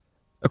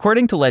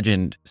According to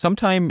legend,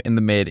 sometime in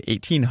the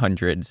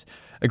mid-1800s,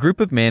 a group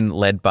of men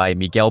led by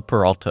Miguel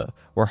Peralta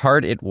were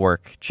hard at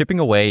work chipping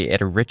away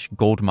at a rich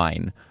gold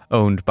mine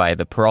owned by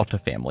the Peralta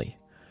family.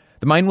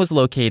 The mine was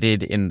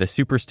located in the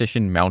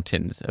Superstition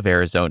Mountains of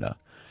Arizona,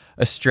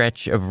 a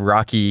stretch of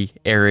rocky,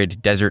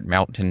 arid desert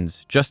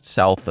mountains just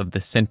south of the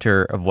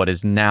center of what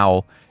is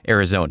now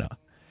Arizona.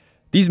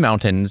 These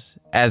mountains,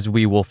 as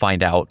we will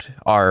find out,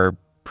 are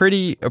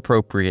pretty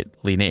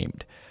appropriately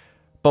named,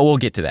 but we'll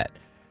get to that.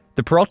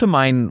 The Peralta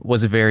mine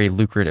was a very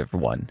lucrative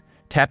one,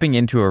 tapping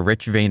into a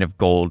rich vein of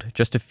gold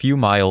just a few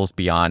miles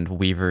beyond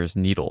Weaver's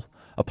Needle,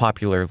 a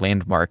popular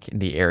landmark in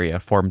the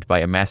area formed by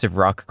a massive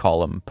rock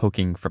column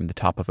poking from the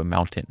top of a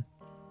mountain.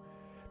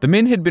 The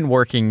men had been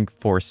working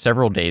for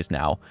several days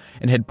now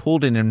and had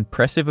pulled an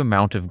impressive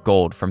amount of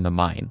gold from the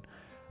mine,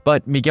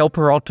 but Miguel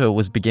Peralta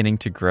was beginning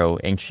to grow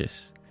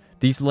anxious.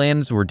 These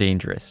lands were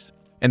dangerous,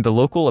 and the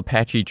local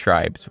Apache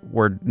tribes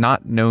were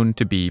not known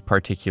to be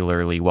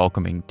particularly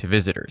welcoming to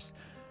visitors.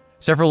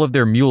 Several of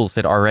their mules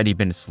had already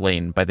been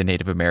slain by the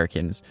Native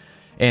Americans,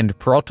 and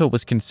Peralta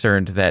was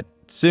concerned that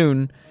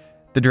soon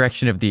the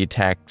direction of the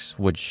attacks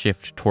would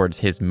shift towards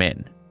his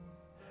men.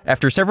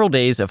 After several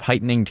days of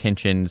heightening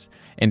tensions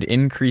and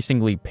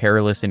increasingly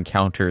perilous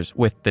encounters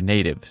with the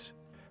natives,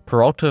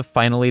 Peralta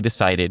finally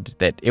decided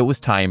that it was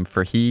time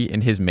for he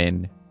and his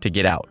men to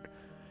get out.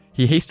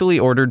 He hastily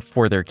ordered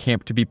for their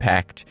camp to be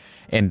packed,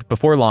 and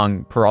before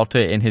long, Peralta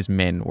and his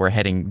men were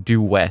heading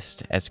due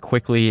west as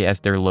quickly as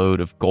their load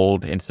of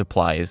gold and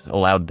supplies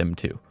allowed them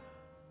to.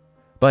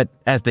 But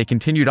as they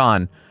continued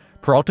on,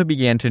 Peralta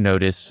began to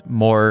notice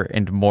more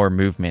and more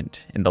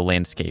movement in the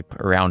landscape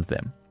around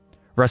them.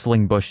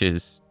 Rustling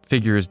bushes,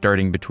 figures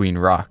darting between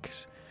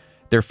rocks.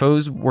 Their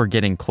foes were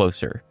getting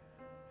closer,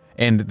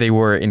 and they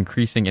were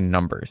increasing in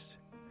numbers.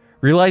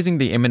 Realizing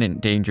the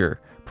imminent danger,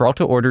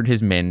 Peralta ordered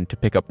his men to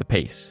pick up the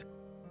pace.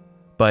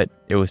 But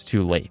it was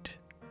too late.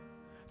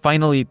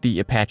 Finally, the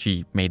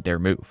Apache made their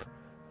move.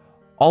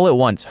 All at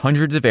once,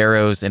 hundreds of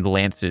arrows and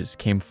lances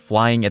came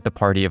flying at the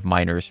party of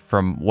miners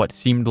from what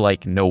seemed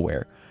like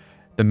nowhere.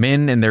 The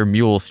men and their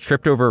mules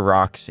tripped over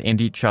rocks and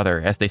each other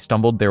as they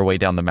stumbled their way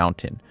down the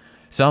mountain.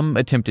 Some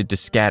attempted to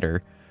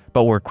scatter,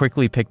 but were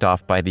quickly picked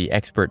off by the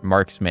expert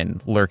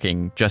marksmen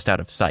lurking just out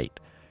of sight.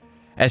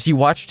 As he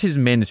watched his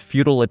men's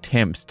futile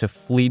attempts to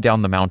flee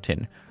down the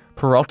mountain,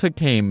 Peralta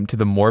came to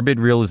the morbid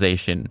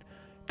realization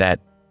that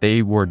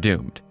they were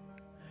doomed.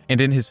 And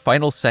in his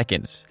final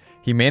seconds,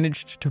 he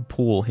managed to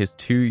pull his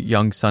two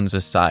young sons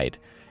aside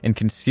and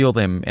conceal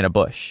them in a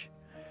bush.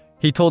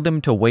 He told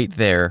them to wait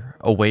there,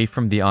 away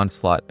from the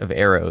onslaught of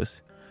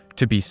arrows,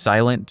 to be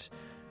silent,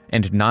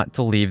 and not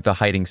to leave the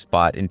hiding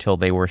spot until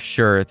they were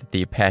sure that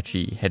the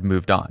Apache had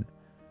moved on.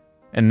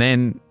 And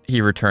then he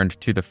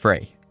returned to the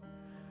fray.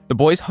 The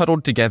boys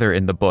huddled together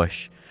in the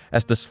bush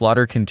as the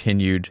slaughter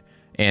continued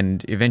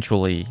and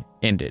eventually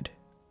ended.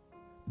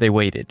 They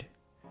waited,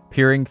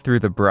 peering through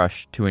the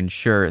brush to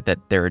ensure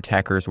that their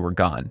attackers were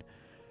gone.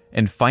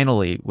 And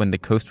finally, when the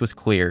coast was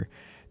clear,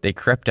 they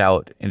crept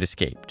out and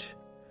escaped,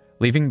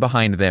 leaving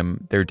behind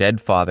them their dead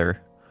father,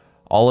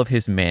 all of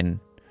his men,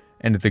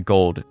 and the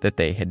gold that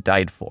they had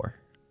died for.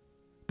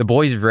 The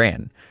boys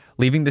ran,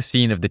 leaving the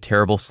scene of the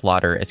terrible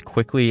slaughter as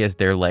quickly as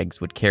their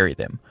legs would carry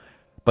them.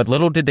 But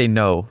little did they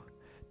know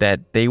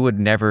that they would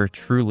never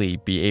truly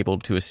be able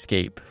to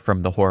escape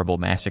from the horrible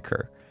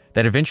massacre,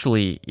 that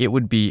eventually it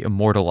would be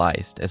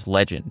immortalized as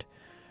legend,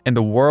 and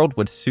the world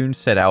would soon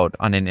set out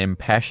on an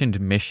impassioned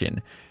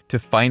mission to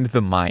find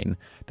the mine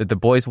that the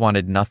boys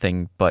wanted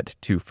nothing but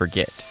to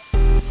forget.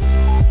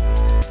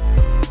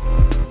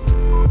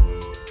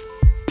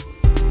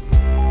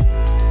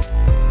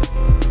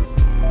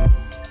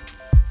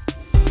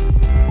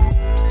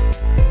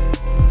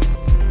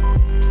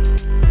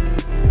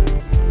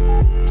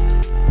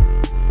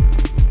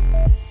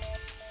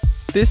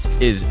 This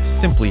is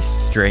Simply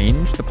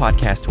Strange, the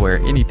podcast where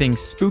anything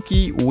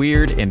spooky,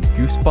 weird, and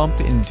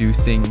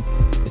goosebump-inducing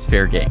is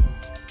fair game.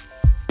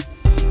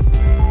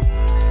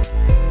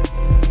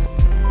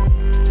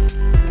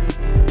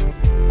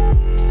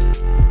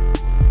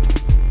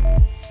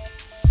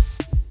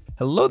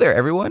 Hello there,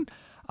 everyone.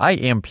 I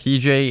am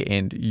PJ,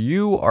 and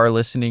you are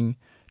listening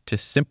to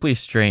Simply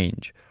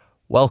Strange.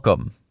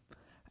 Welcome,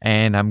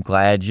 and I'm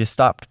glad you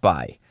stopped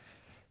by.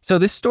 So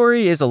this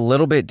story is a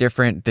little bit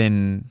different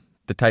than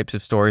the types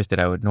of stories that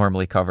I would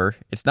normally cover.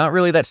 It's not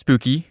really that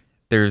spooky.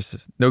 There's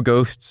no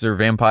ghosts or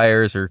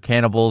vampires or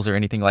cannibals or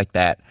anything like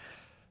that.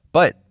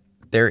 But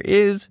there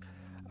is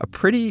a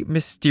pretty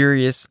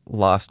mysterious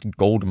lost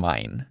gold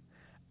mine.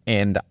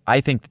 And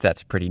I think that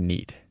that's pretty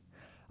neat.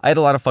 I had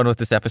a lot of fun with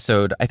this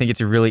episode. I think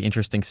it's a really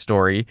interesting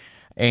story.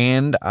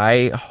 And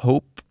I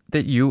hope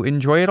that you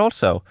enjoy it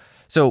also.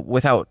 So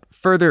without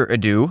further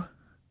ado,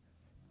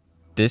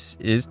 this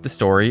is the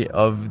story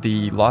of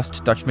the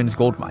Lost Dutchman's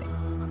gold mine.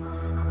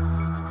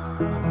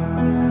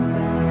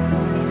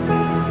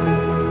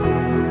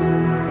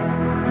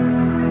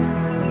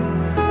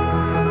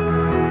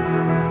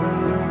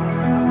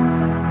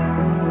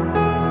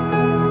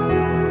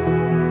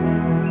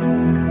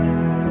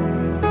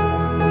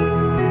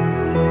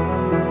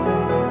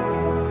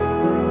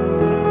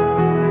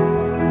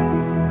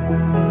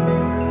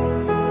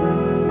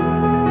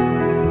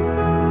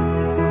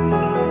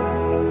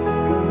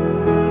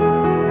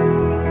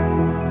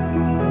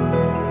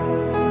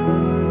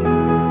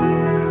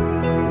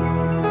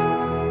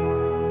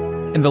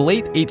 In the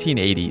late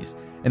 1880s,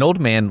 an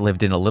old man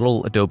lived in a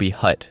little adobe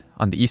hut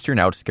on the eastern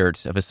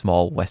outskirts of a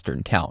small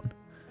western town,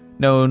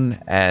 known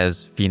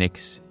as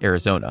Phoenix,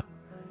 Arizona.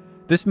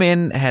 This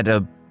man had a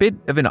bit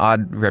of an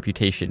odd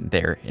reputation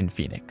there in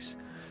Phoenix.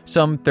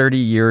 Some 30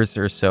 years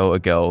or so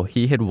ago,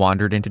 he had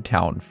wandered into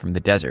town from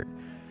the desert,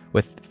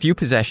 with few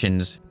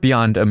possessions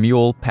beyond a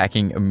mule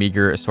packing a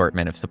meager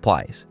assortment of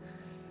supplies.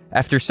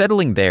 After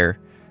settling there,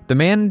 the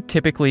man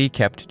typically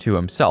kept to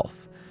himself,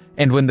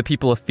 and when the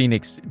people of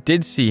Phoenix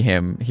did see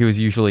him, he was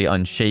usually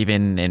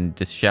unshaven and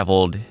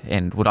disheveled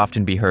and would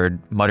often be heard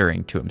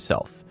muttering to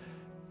himself.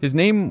 His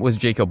name was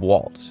Jacob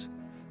Waltz,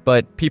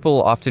 but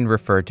people often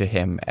referred to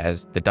him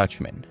as the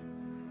Dutchman.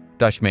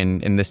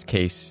 Dutchman, in this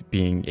case,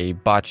 being a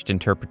botched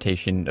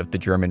interpretation of the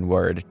German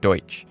word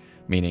Deutsch,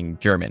 meaning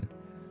German.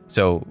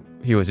 So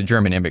he was a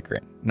German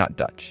immigrant, not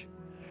Dutch.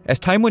 As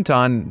time went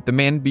on, the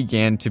man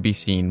began to be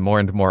seen more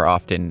and more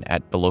often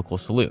at the local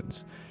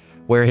saloons,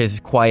 where his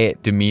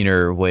quiet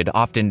demeanor would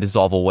often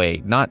dissolve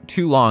away not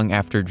too long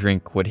after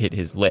drink would hit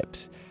his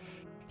lips.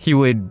 He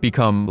would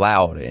become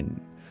loud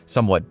and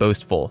somewhat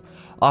boastful,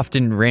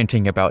 often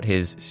ranting about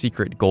his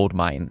secret gold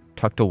mine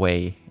tucked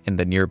away in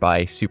the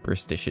nearby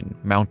Superstition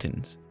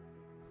Mountains.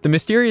 The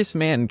mysterious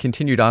man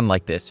continued on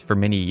like this for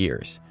many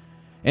years,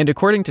 and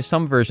according to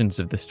some versions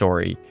of the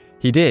story,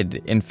 he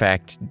did, in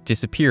fact,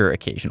 disappear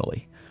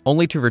occasionally,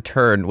 only to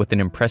return with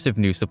an impressive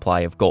new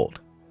supply of gold.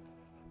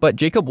 But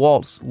Jacob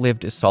Waltz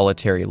lived a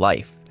solitary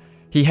life.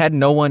 He had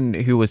no one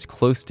who was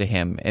close to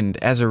him, and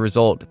as a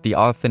result, the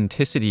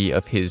authenticity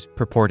of his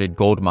purported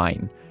gold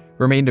mine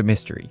remained a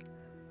mystery.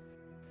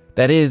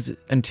 That is,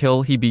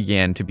 until he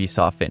began to be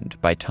softened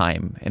by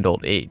time and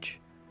old age.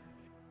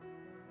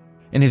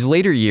 In his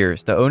later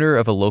years, the owner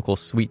of a local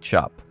sweet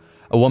shop,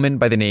 a woman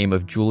by the name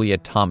of Julia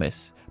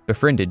Thomas,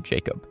 befriended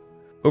Jacob.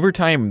 Over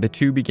time, the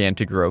two began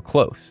to grow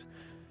close,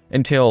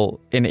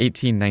 until, in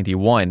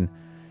 1891,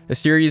 a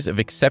series of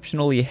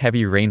exceptionally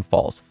heavy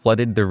rainfalls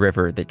flooded the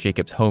river that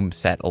Jacob's home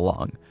sat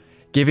along,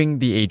 giving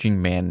the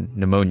aging man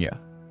pneumonia.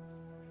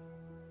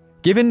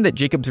 Given that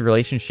Jacob's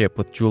relationship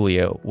with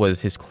Julia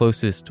was his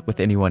closest with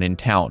anyone in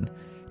town,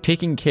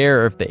 taking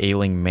care of the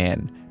ailing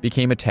man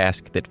became a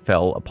task that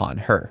fell upon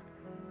her.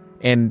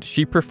 And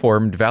she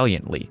performed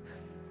valiantly,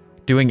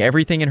 doing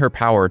everything in her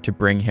power to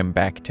bring him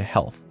back to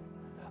health.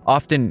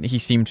 Often he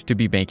seemed to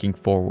be making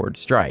forward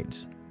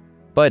strides.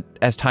 But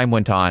as time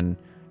went on,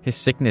 his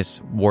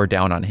sickness wore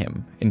down on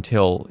him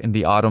until, in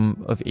the autumn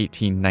of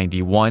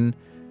 1891,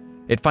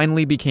 it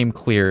finally became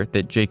clear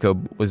that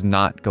Jacob was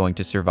not going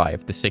to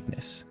survive the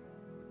sickness.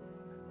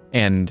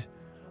 And,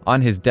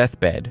 on his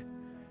deathbed,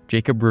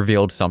 Jacob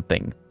revealed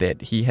something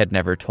that he had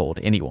never told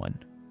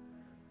anyone.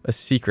 A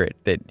secret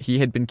that he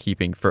had been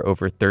keeping for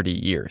over 30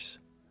 years.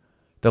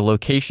 The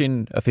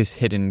location of his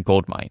hidden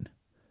gold mine.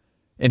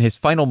 In his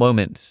final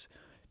moments,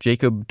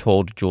 Jacob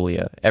told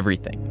Julia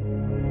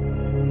everything.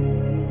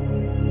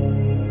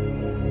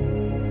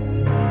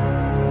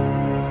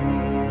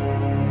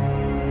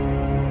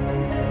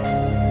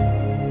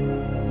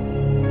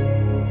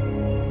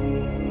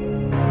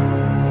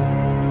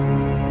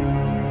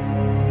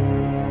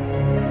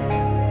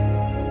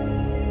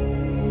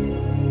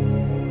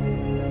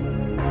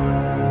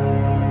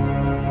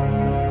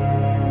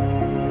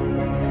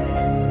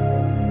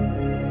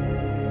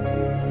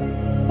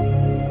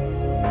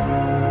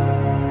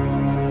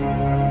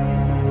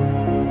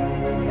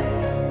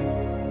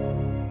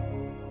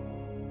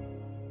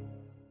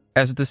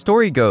 As the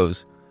story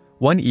goes,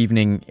 one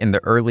evening in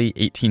the early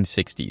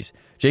 1860s,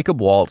 Jacob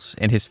Waltz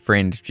and his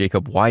friend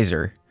Jacob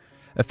Weiser,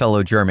 a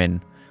fellow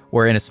German,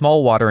 were in a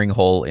small watering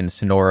hole in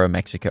Sonora,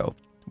 Mexico,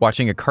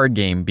 watching a card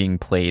game being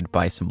played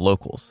by some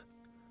locals.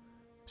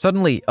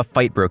 Suddenly, a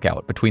fight broke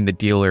out between the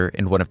dealer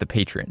and one of the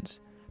patrons.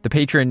 The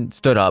patron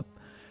stood up,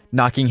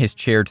 knocking his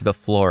chair to the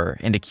floor,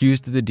 and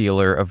accused the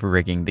dealer of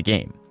rigging the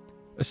game.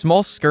 A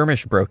small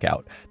skirmish broke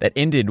out that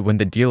ended when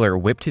the dealer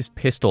whipped his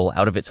pistol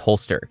out of its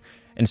holster,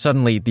 and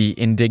suddenly the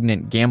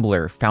indignant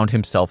gambler found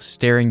himself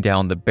staring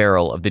down the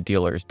barrel of the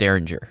dealer's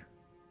Derringer.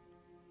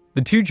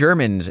 The two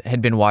Germans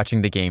had been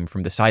watching the game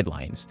from the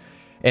sidelines,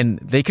 and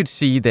they could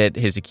see that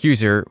his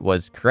accuser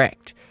was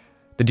correct.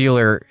 The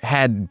dealer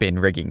had been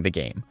rigging the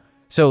game,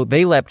 so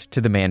they leapt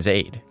to the man's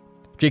aid.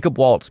 Jacob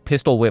Waltz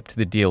pistol-whipped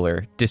the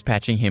dealer,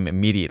 dispatching him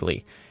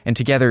immediately, and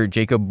together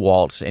Jacob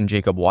Waltz and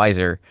Jacob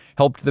Weiser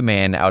helped the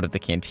man out of the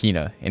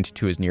cantina and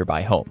to his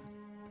nearby home.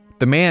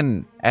 The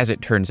man, as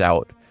it turns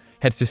out,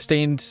 had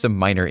sustained some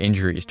minor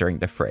injuries during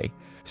the fray,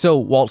 so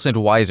Waltz and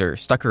Weiser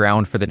stuck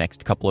around for the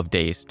next couple of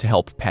days to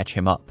help patch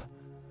him up.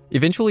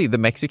 Eventually, the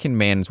Mexican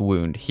man's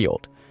wound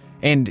healed,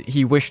 and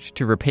he wished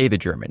to repay the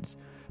Germans,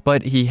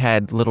 but he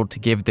had little to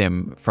give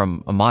them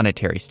from a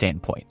monetary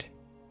standpoint.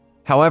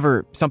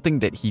 However, something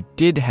that he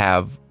did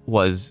have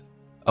was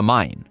a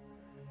mine.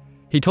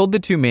 He told the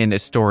two men a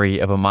story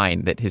of a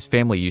mine that his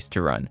family used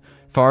to run,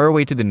 far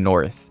away to the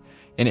north,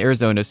 in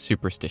Arizona's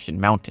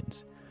Superstition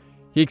Mountains.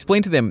 He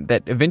explained to them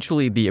that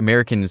eventually the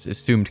Americans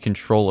assumed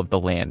control of the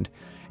land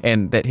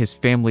and that his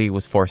family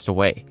was forced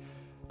away,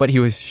 but he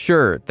was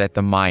sure that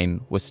the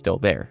mine was still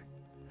there.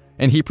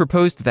 And he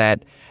proposed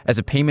that, as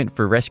a payment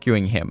for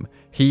rescuing him,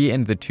 he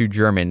and the two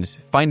Germans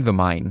find the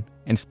mine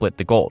and split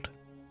the gold.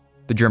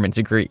 The Germans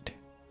agreed.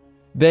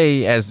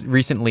 They, as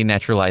recently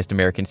naturalized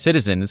American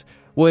citizens,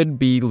 would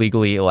be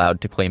legally allowed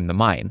to claim the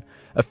mine,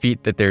 a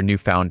feat that their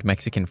newfound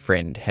Mexican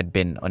friend had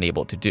been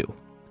unable to do.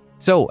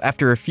 So,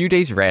 after a few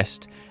days'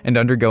 rest and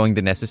undergoing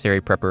the necessary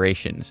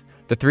preparations,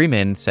 the three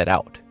men set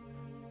out.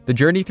 The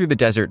journey through the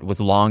desert was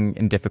long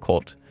and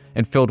difficult,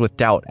 and filled with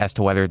doubt as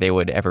to whether they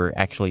would ever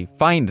actually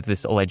find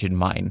this alleged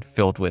mine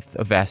filled with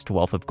a vast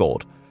wealth of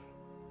gold.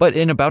 But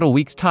in about a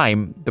week's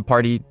time, the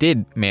party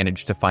did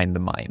manage to find the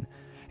mine,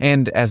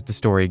 and as the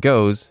story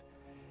goes,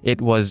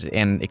 it was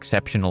an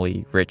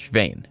exceptionally rich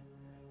vein.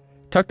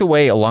 Tucked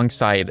away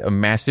alongside a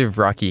massive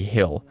rocky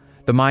hill,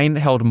 the mine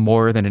held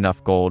more than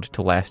enough gold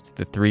to last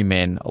the three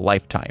men a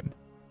lifetime,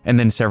 and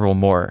then several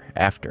more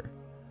after.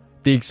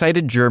 The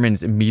excited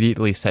Germans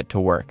immediately set to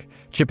work,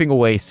 chipping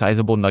away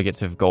sizable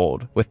nuggets of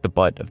gold with the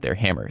butt of their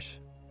hammers.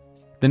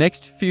 The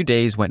next few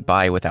days went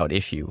by without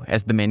issue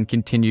as the men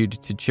continued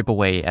to chip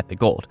away at the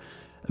gold,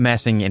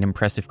 amassing an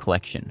impressive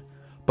collection.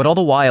 But all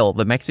the while,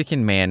 the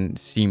Mexican man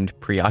seemed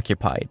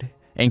preoccupied,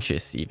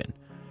 anxious even.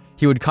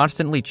 He would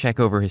constantly check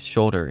over his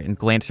shoulder and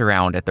glance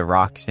around at the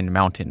rocks and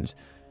mountains.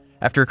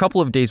 After a couple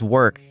of days'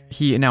 work,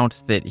 he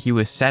announced that he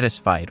was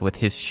satisfied with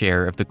his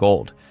share of the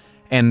gold,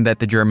 and that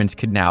the Germans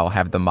could now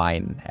have the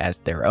mine as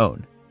their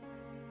own.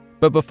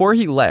 But before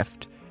he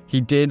left,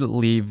 he did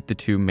leave the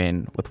two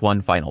men with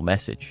one final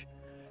message.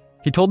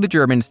 He told the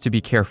Germans to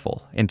be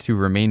careful and to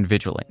remain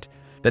vigilant,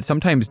 that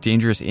sometimes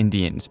dangerous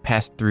Indians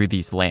passed through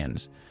these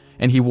lands,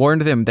 and he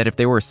warned them that if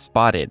they were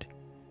spotted,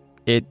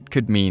 it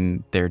could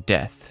mean their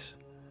deaths.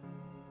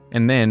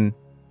 And then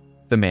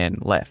the man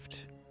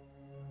left.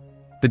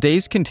 The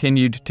days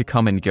continued to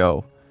come and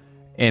go,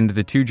 and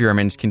the two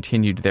Germans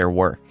continued their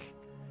work.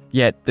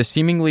 Yet the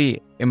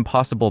seemingly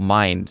impossible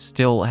mine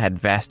still had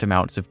vast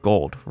amounts of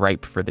gold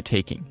ripe for the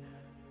taking.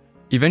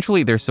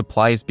 Eventually their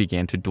supplies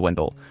began to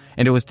dwindle,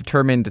 and it was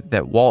determined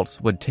that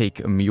Waltz would take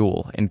a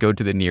mule and go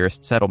to the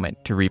nearest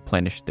settlement to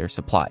replenish their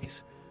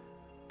supplies.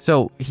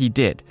 So he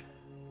did,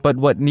 but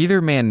what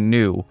neither man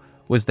knew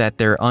was that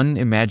their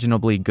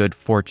unimaginably good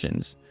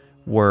fortunes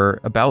were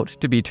about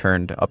to be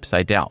turned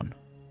upside down.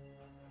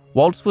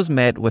 Waltz was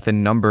met with a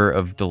number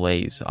of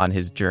delays on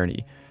his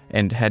journey,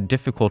 and had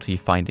difficulty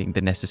finding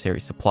the necessary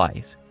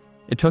supplies.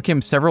 It took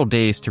him several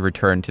days to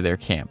return to their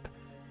camp,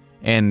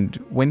 and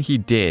when he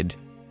did,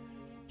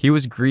 he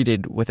was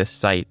greeted with a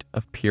sight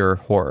of pure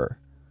horror.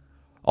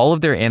 All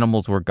of their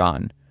animals were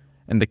gone,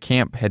 and the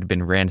camp had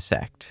been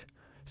ransacked.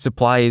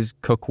 Supplies,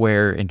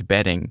 cookware, and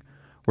bedding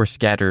were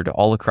scattered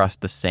all across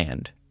the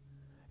sand,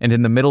 and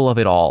in the middle of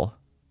it all,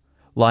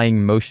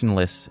 lying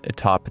motionless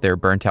atop their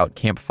burnt-out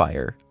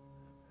campfire,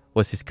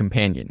 was his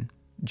companion,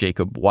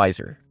 Jacob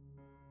Weiser.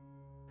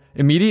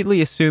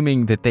 Immediately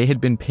assuming that they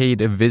had been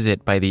paid a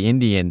visit by the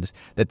Indians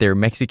that their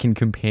Mexican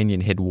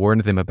companion had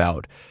warned them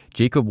about,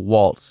 Jacob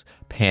Waltz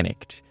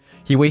panicked.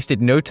 He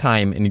wasted no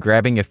time in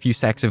grabbing a few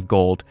sacks of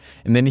gold,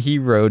 and then he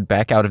rode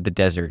back out of the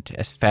desert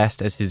as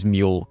fast as his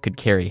mule could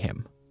carry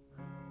him.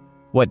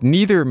 What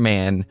neither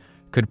man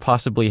could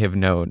possibly have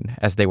known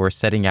as they were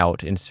setting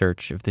out in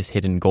search of this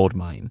hidden gold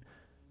mine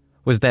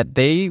was that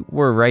they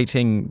were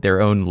writing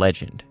their own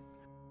legend,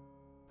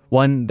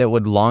 one that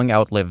would long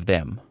outlive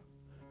them.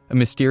 A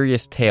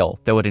mysterious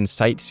tale that would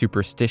incite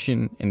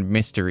superstition and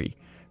mystery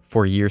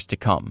for years to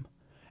come,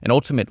 and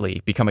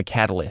ultimately become a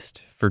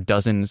catalyst for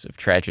dozens of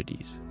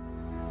tragedies.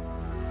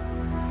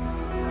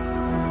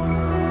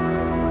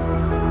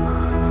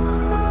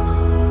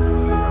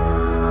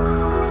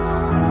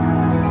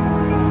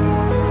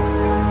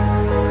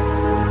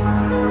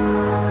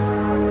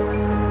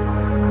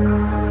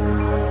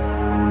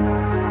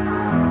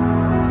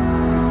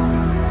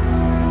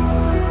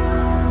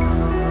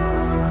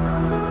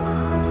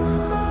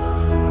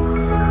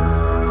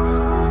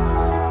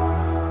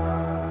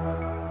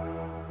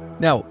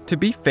 Now, to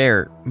be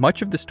fair,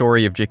 much of the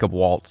story of Jacob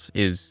Waltz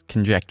is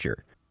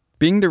conjecture.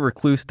 Being the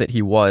recluse that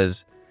he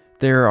was,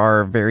 there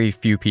are very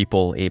few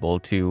people able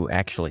to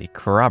actually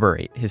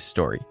corroborate his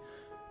story.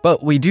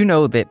 But we do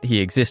know that he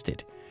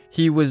existed.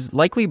 He was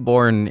likely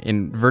born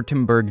in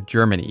Württemberg,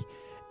 Germany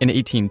in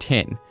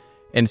 1810,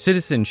 and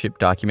citizenship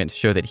documents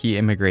show that he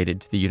immigrated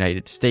to the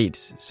United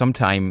States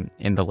sometime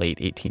in the late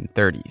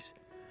 1830s.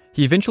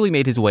 He eventually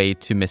made his way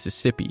to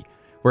Mississippi,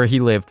 where he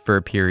lived for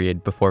a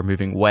period before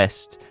moving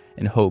west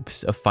in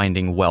hopes of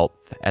finding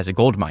wealth as a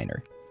gold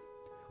miner.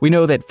 We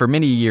know that for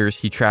many years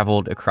he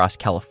traveled across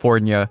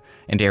California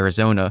and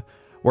Arizona,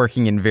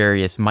 working in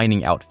various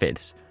mining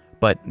outfits,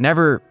 but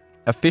never,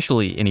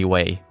 officially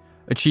anyway,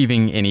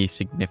 achieving any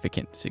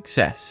significant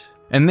success.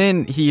 And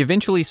then he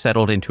eventually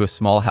settled into a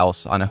small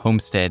house on a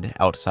homestead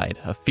outside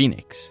of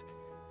Phoenix.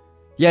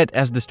 Yet,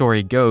 as the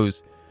story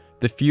goes,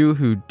 the few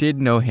who did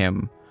know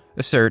him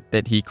assert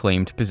that he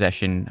claimed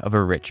possession of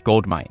a rich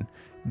gold mine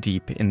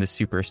deep in the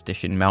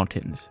Superstition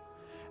Mountains.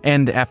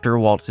 And after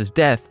Waltz's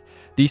death,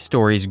 these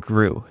stories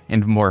grew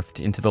and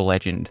morphed into the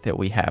legend that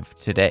we have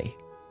today.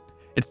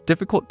 it's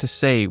difficult to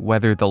say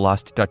whether the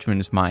Lost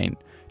Dutchman's mine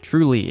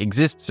truly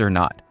exists or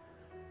not.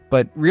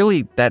 But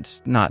really,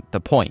 that's not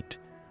the point.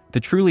 The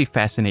truly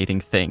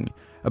fascinating thing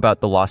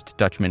about the Lost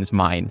Dutchman's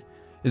mine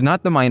is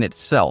not the mine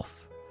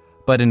itself,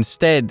 but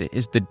instead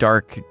is the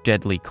dark,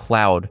 deadly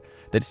cloud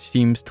that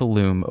seems to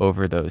loom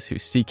over those who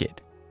seek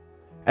it.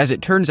 As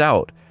it turns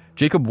out,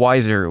 Jacob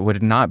Weiser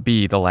would not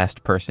be the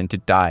last person to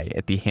die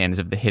at the hands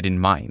of the hidden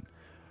mine.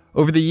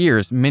 Over the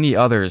years, many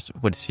others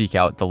would seek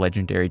out the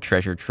legendary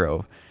treasure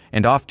trove,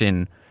 and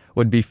often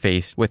would be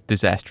faced with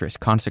disastrous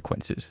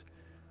consequences.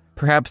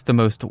 Perhaps the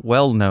most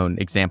well-known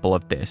example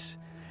of this,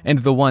 and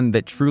the one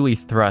that truly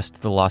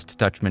thrust the Lost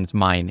Dutchman's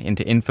mine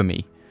into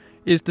infamy,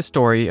 is the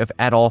story of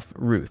Adolf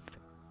Ruth.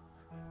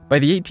 By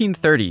the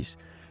 1830s,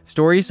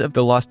 stories of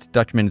the Lost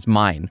Dutchman's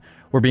mine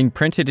were being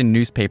printed in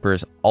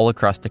newspapers all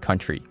across the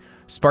country,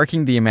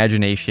 sparking the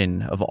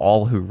imagination of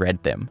all who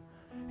read them,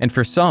 and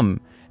for some,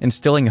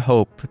 instilling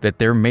hope that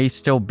there may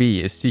still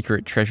be a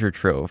secret treasure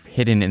trove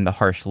hidden in the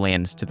harsh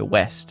lands to the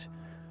west.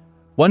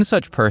 One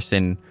such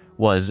person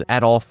was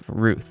Adolf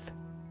Ruth.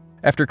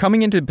 After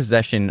coming into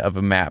possession of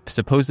a map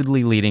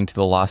supposedly leading to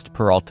the lost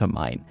Peralta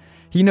mine,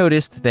 he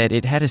noticed that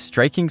it had a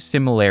striking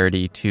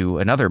similarity to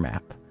another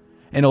map,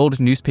 an old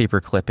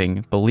newspaper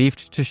clipping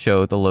believed to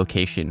show the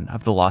location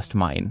of the lost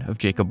mine of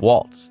Jacob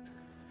Waltz.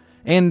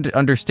 And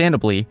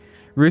understandably,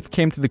 Ruth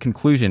came to the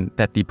conclusion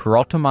that the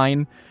Peralta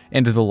mine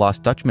and the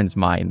Lost Dutchman's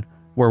mine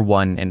were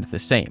one and the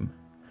same,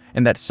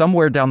 and that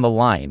somewhere down the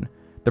line,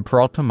 the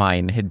Peralta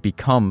mine had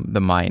become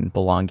the mine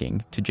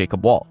belonging to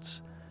Jacob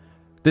Waltz.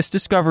 This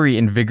discovery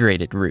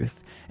invigorated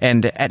Ruth,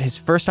 and at his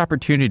first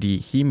opportunity,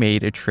 he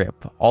made a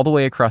trip all the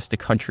way across the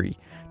country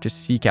to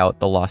seek out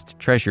the lost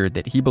treasure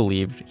that he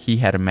believed he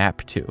had a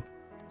map to.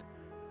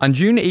 On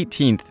June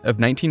 18th of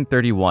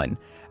 1931,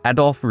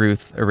 Adolf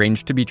Ruth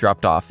arranged to be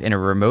dropped off in a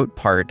remote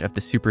part of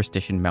the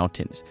Superstition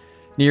Mountains,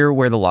 near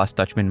where the Lost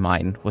Dutchman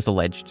mine was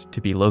alleged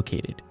to be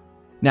located.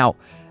 Now,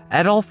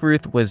 Adolf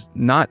Ruth was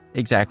not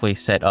exactly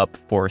set up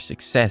for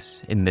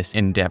success in this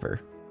endeavor.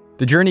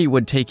 The journey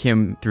would take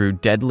him through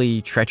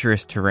deadly,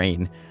 treacherous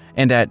terrain,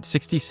 and at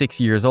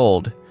 66 years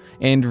old,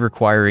 and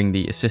requiring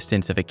the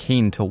assistance of a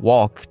cane to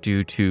walk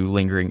due to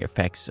lingering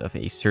effects of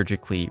a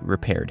surgically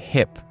repaired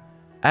hip,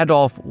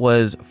 Adolf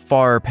was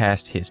far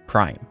past his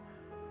prime.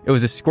 It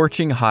was a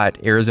scorching hot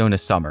Arizona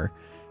summer.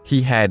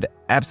 He had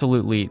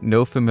absolutely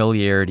no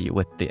familiarity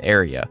with the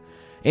area,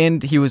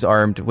 and he was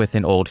armed with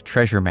an old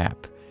treasure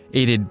map,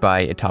 aided by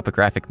a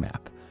topographic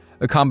map,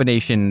 a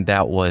combination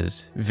that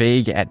was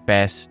vague at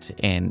best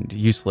and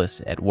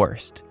useless at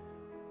worst.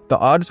 The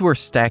odds were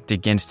stacked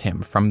against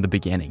him from the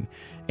beginning,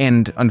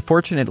 and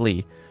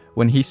unfortunately,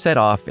 when he set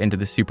off into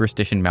the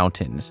Superstition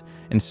Mountains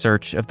in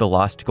search of the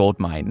lost gold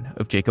mine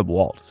of Jacob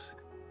Waltz,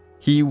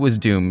 he was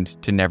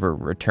doomed to never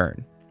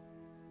return.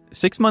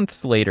 6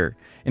 months later,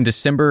 in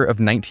December of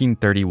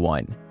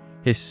 1931,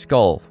 his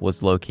skull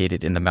was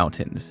located in the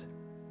mountains.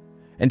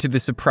 And to the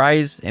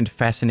surprise and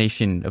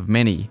fascination of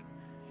many,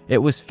 it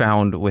was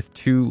found with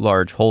 2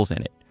 large holes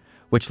in it,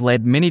 which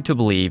led many to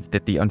believe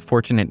that the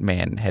unfortunate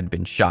man had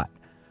been shot,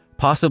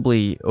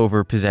 possibly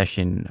over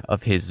possession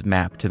of his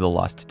map to the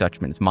Lost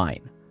Dutchman's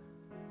mine.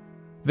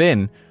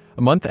 Then,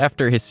 a month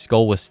after his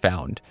skull was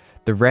found,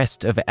 the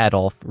rest of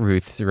Adolf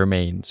Ruth's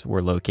remains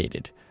were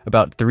located,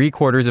 about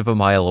 3/4 of a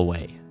mile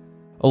away,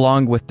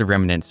 along with the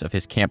remnants of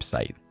his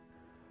campsite.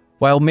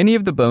 While many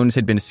of the bones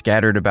had been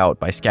scattered about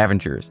by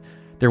scavengers,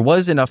 there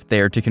was enough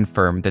there to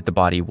confirm that the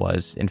body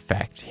was, in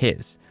fact,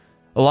 his.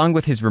 Along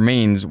with his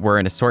remains were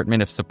an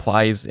assortment of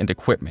supplies and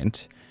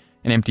equipment,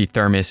 an empty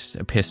thermos,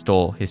 a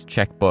pistol, his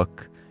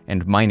checkbook,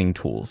 and mining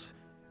tools.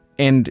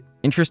 And,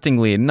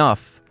 interestingly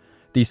enough,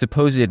 the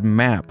supposed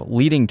map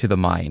leading to the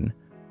mine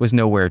was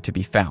nowhere to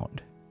be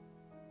found.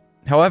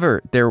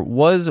 However, there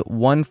was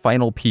one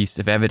final piece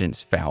of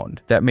evidence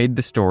found that made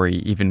the story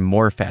even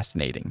more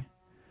fascinating.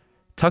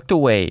 Tucked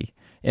away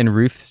in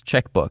Ruth's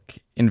checkbook,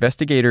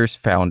 investigators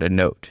found a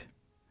note.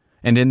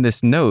 And in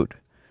this note,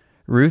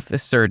 Ruth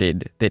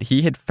asserted that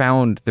he had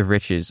found the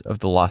riches of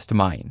the lost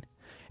mine,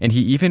 and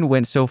he even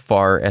went so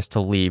far as to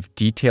leave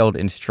detailed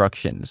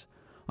instructions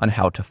on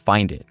how to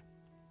find it.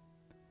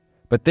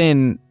 But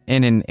then,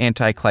 in an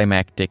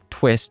anticlimactic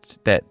twist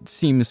that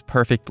seems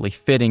perfectly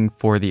fitting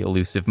for the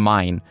elusive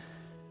mine,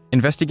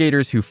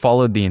 investigators who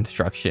followed the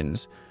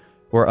instructions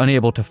were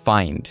unable to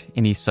find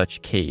any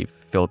such cave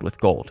filled with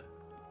gold.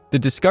 The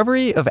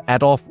discovery of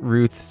Adolf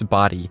Ruth's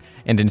body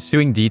and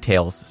ensuing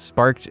details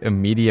sparked a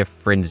media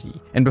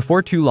frenzy, and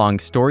before too long,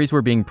 stories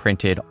were being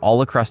printed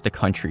all across the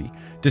country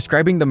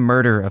describing the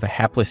murder of a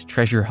hapless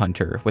treasure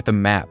hunter with a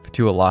map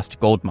to a lost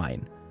gold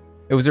mine.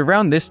 It was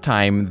around this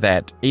time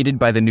that, aided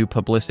by the new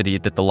publicity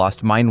that the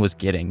lost mine was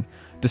getting,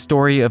 the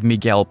story of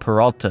Miguel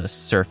Peralta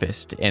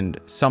surfaced and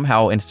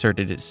somehow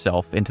inserted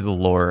itself into the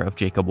lore of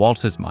Jacob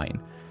Waltz's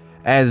mine,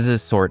 as a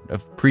sort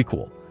of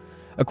prequel.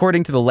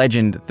 According to the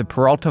legend, the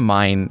Peralta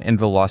mine and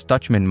the Lost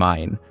Dutchman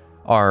mine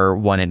are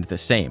one and the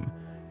same,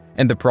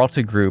 and the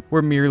Peralta group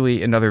were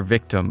merely another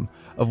victim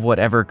of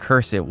whatever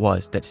curse it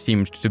was that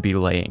seemed to be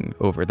laying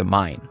over the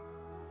mine.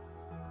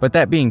 But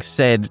that being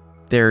said,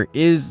 there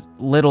is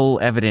little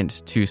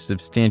evidence to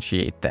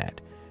substantiate that.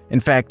 In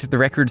fact, the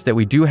records that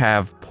we do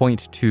have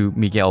point to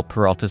Miguel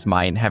Peralta's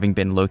mine having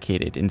been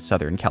located in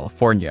Southern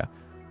California,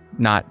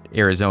 not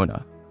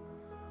Arizona.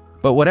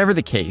 But whatever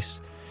the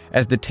case,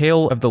 as the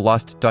tale of the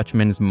Lost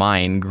Dutchman's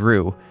mine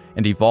grew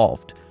and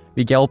evolved,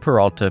 Miguel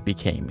Peralta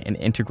became an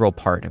integral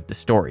part of the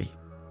story.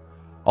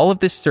 All of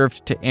this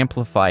served to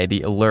amplify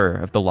the allure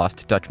of the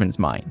Lost Dutchman's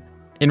mine.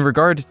 In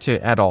regard to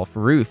Adolph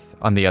Ruth,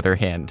 on the other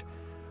hand,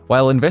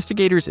 while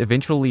investigators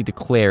eventually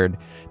declared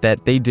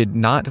that they did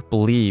not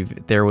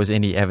believe there was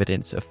any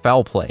evidence of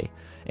foul play,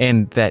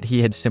 and that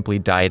he had simply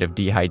died of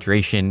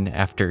dehydration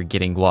after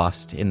getting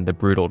lost in the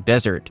brutal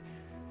desert,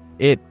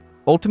 it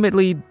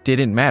ultimately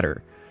didn't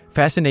matter.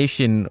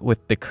 Fascination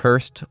with the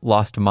cursed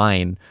lost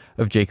mine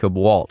of Jacob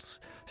Waltz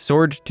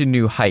soared to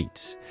new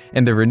heights,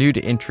 and the renewed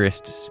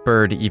interest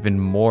spurred even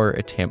more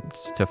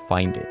attempts to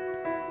find it.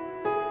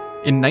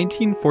 In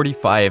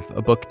 1945,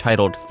 a book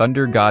titled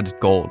Thunder God's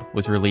Gold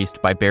was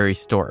released by Barry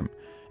Storm,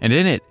 and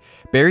in it,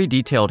 Barry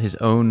detailed his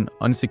own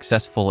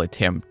unsuccessful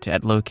attempt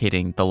at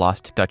locating the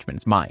Lost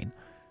Dutchman's mine.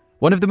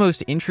 One of the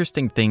most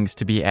interesting things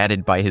to be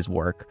added by his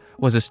work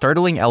was a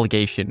startling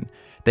allegation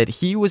that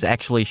he was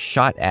actually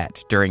shot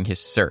at during his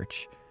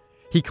search.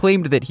 He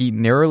claimed that he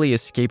narrowly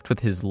escaped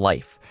with his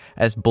life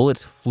as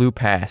bullets flew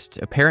past,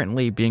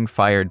 apparently being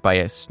fired by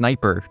a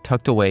sniper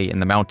tucked away in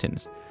the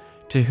mountains,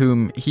 to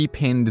whom he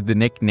pinned the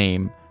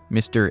nickname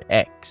Mr.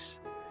 X.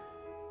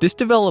 This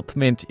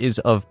development is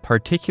of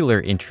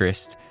particular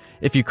interest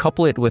if you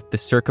couple it with the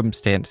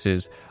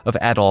circumstances of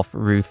Adolph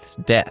Ruth's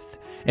death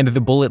and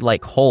the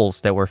bullet-like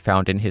holes that were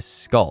found in his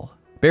skull.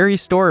 Barry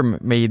Storm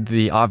made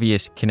the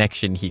obvious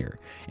connection here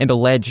and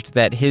alleged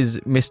that his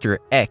Mr.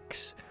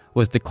 X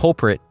was the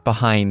culprit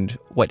behind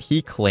what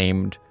he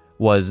claimed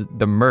was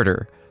the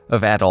murder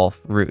of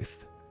Adolph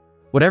Ruth.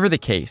 Whatever the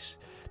case,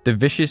 the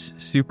vicious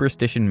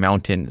Superstition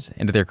Mountains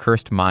and their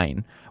cursed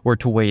mine were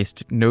to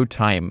waste no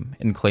time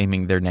in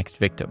claiming their next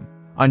victim.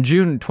 On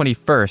June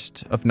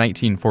 21st of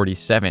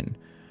 1947,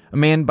 a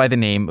man by the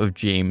name of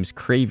James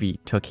Cravey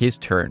took his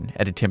turn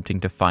at attempting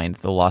to find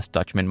the Lost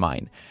Dutchman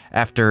mine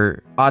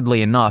after,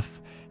 oddly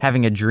enough,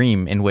 having a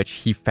dream in which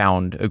he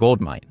found a gold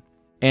mine.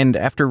 And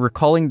after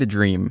recalling the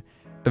dream,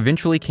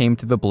 eventually came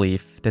to the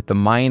belief that the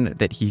mine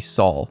that he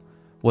saw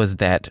was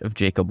that of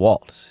Jacob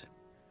Waltz.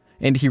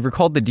 And he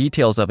recalled the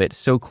details of it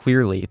so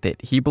clearly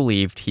that he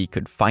believed he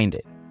could find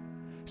it.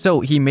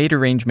 So he made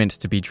arrangements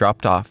to be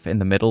dropped off in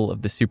the middle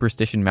of the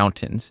Superstition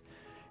Mountains,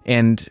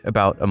 and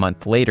about a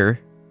month later,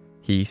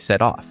 he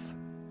set off.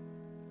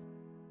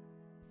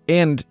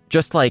 And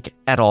just like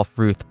Adolph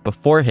Ruth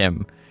before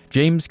him,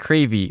 James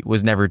Cravey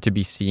was never to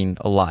be seen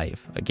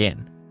alive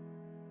again.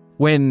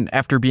 When,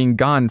 after being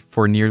gone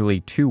for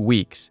nearly 2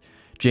 weeks,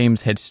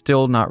 James had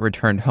still not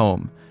returned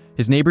home,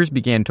 his neighbors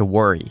began to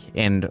worry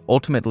and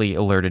ultimately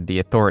alerted the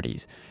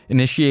authorities,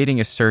 initiating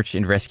a search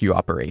and rescue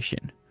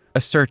operation. A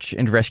search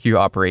and rescue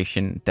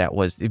operation that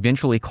was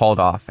eventually called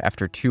off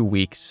after 2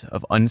 weeks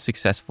of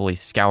unsuccessfully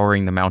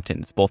scouring the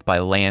mountains both by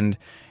land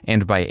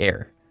and by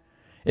air.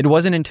 It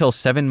wasn't until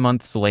 7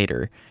 months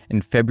later,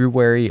 in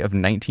February of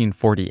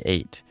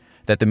 1948,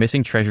 that the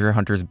missing treasure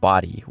hunter's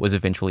body was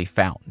eventually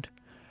found,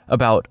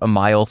 about a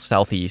mile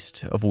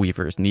southeast of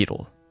Weaver's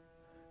Needle.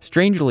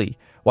 Strangely,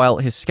 while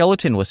his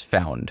skeleton was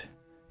found,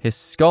 his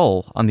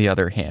skull, on the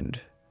other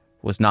hand,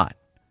 was not.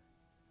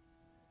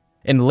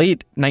 In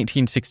late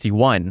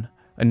 1961,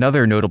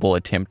 another notable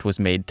attempt was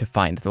made to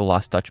find the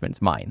Lost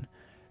Dutchman's mine,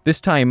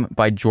 this time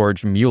by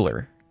George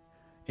Mueller.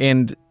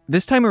 And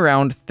this time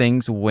around,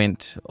 things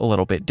went a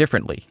little bit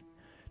differently.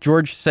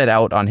 George set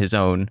out on his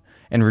own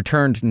and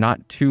returned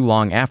not too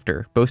long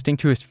after, boasting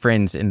to his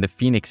friends in the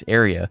Phoenix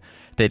area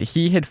that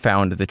he had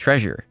found the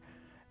treasure.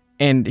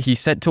 And he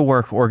set to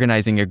work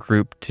organizing a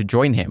group to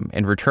join him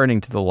in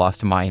returning to the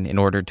lost mine in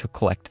order to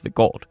collect the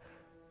gold,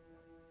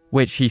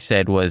 which he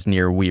said was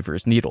near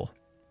Weaver's Needle.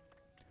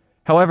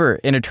 However,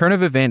 in a turn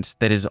of events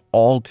that is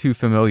all too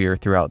familiar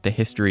throughout the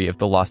history of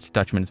the Lost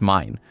Dutchman's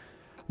mine,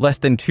 less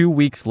than 2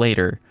 weeks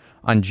later,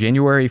 on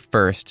January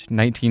 1st,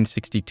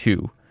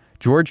 1962,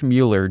 George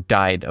Mueller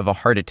died of a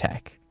heart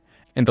attack,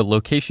 and the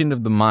location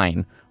of the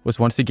mine was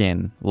once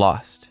again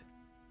lost.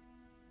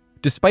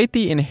 Despite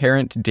the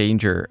inherent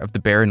danger of the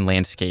barren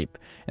landscape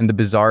and the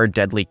bizarre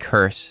deadly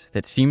curse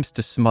that seems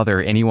to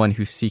smother anyone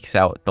who seeks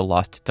out the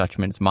Lost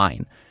Dutchman's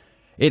mine,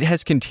 it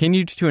has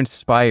continued to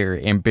inspire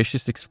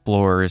ambitious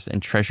explorers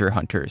and treasure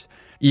hunters,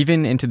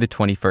 even into the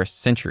 21st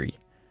century.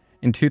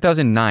 In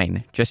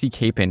 2009, Jesse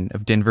Capon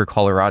of Denver,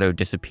 Colorado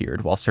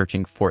disappeared while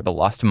searching for the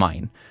lost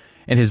mine,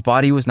 and his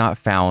body was not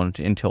found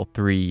until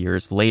 3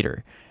 years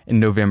later, in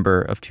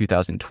November of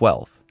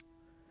 2012.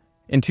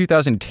 In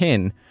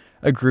 2010,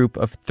 a group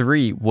of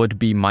 3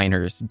 would-be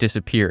miners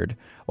disappeared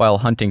while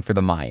hunting for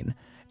the mine,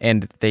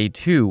 and they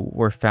too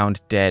were found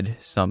dead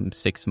some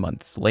 6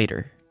 months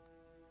later.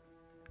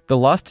 The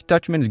Lost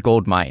Dutchman's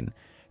gold mine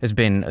has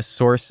been a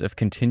source of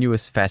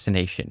continuous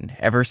fascination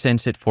ever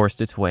since it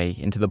forced its way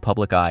into the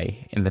public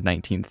eye in the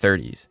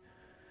 1930s.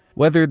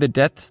 whether the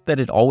deaths that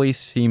it always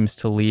seems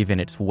to leave in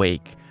its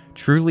wake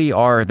truly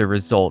are the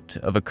result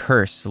of a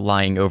curse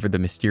lying over the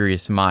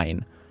mysterious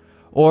mine,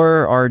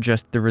 or are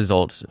just the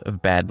result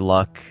of bad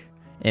luck,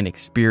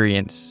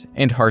 inexperience,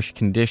 and harsh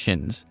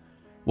conditions.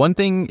 One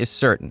thing is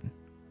certain.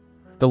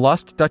 The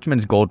Lost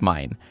Dutchman's gold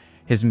mine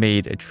has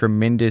made a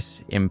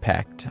tremendous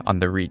impact on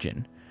the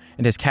region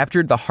and has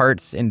captured the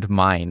hearts and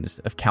minds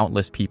of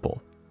countless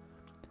people.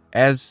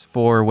 As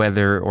for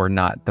whether or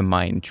not the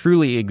mine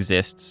truly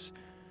exists,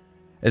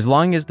 as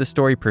long as the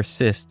story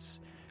persists,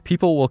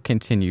 people will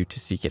continue to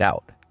seek it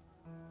out.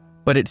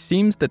 But it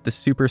seems that the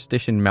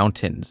Superstition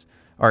Mountains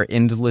are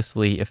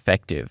endlessly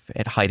effective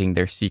at hiding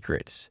their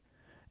secrets,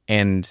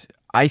 and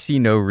I see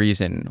no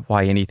reason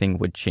why anything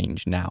would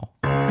change now.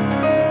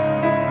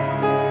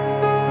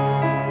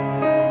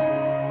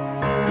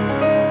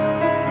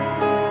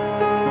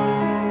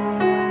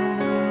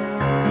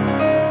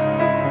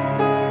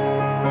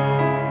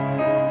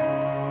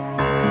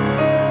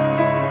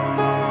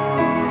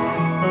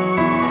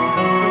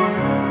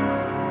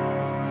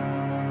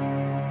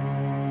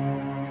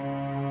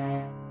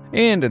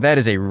 And that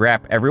is a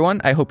wrap,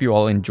 everyone. I hope you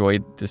all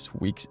enjoyed this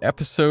week's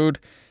episode.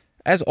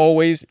 As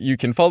always, you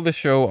can follow the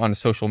show on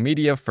social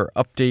media for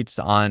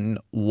updates on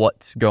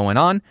what's going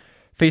on.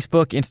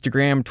 Facebook,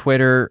 Instagram,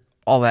 Twitter,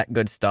 all that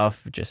good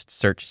stuff. Just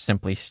search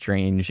Simply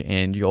Strange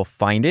and you'll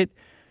find it.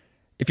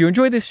 If you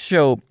enjoy this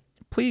show,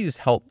 please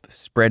help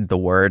spread the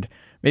word.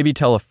 Maybe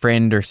tell a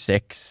friend or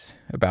six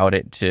about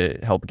it to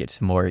help get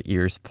some more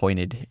ears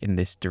pointed in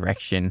this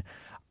direction.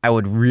 I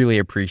would really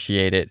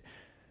appreciate it.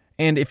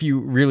 And if you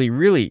really,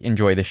 really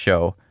enjoy the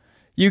show,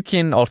 you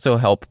can also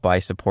help by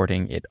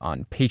supporting it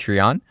on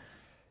Patreon.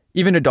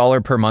 Even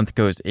 $1 per month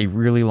goes a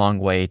really long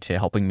way to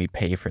helping me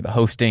pay for the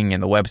hosting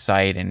and the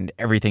website and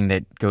everything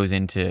that goes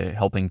into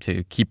helping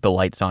to keep the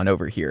lights on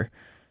over here.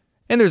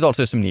 And there's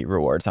also some neat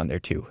rewards on there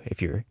too,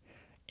 if you're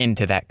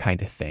into that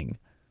kind of thing.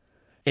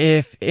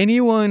 If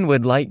anyone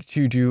would like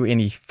to do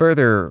any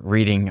further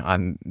reading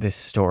on this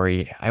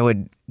story, I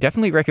would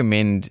definitely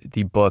recommend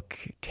the book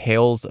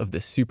Tales of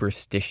the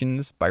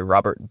Superstitions by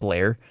Robert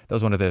Blair. That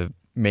was one of the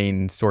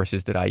main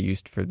sources that I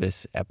used for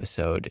this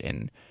episode,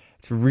 and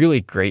it's a really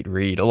great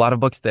read. A lot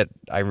of books that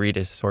I read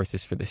as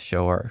sources for this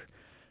show are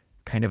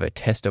kind of a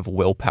test of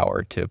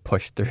willpower to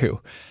push through.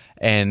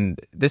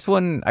 And this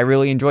one I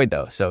really enjoyed,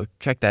 though, so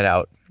check that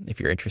out if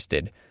you're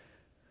interested.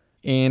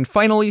 And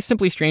finally,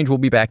 Simply Strange will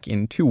be back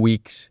in 2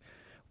 weeks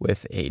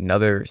with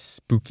another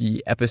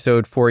spooky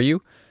episode for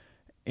you.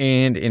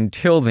 And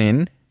until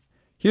then,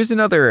 here's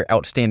another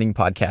outstanding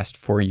podcast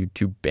for you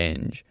to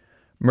binge,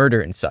 Murder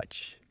and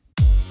Such.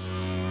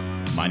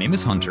 My name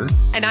is Hunter.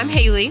 And I'm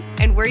Haley,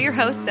 and we're your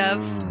hosts of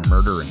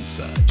Murder and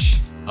Such,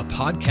 a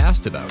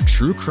podcast about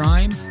true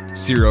crime,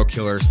 serial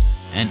killers,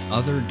 and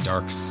other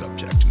dark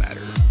subject matter.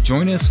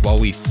 Join us while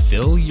we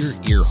fill your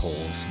ear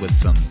holes with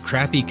some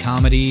crappy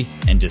comedy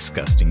and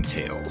disgusting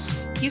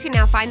tales. You can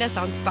now find us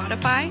on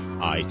Spotify,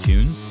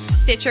 iTunes,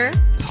 Stitcher,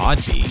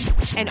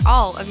 Podbean, and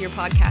all of your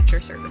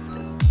podcatcher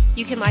services.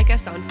 You can like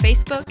us on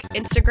Facebook,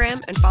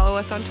 Instagram, and follow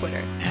us on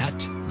Twitter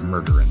at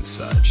Murder and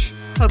Such.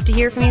 Hope to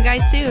hear from you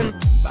guys soon.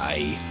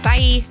 Bye.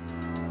 Bye.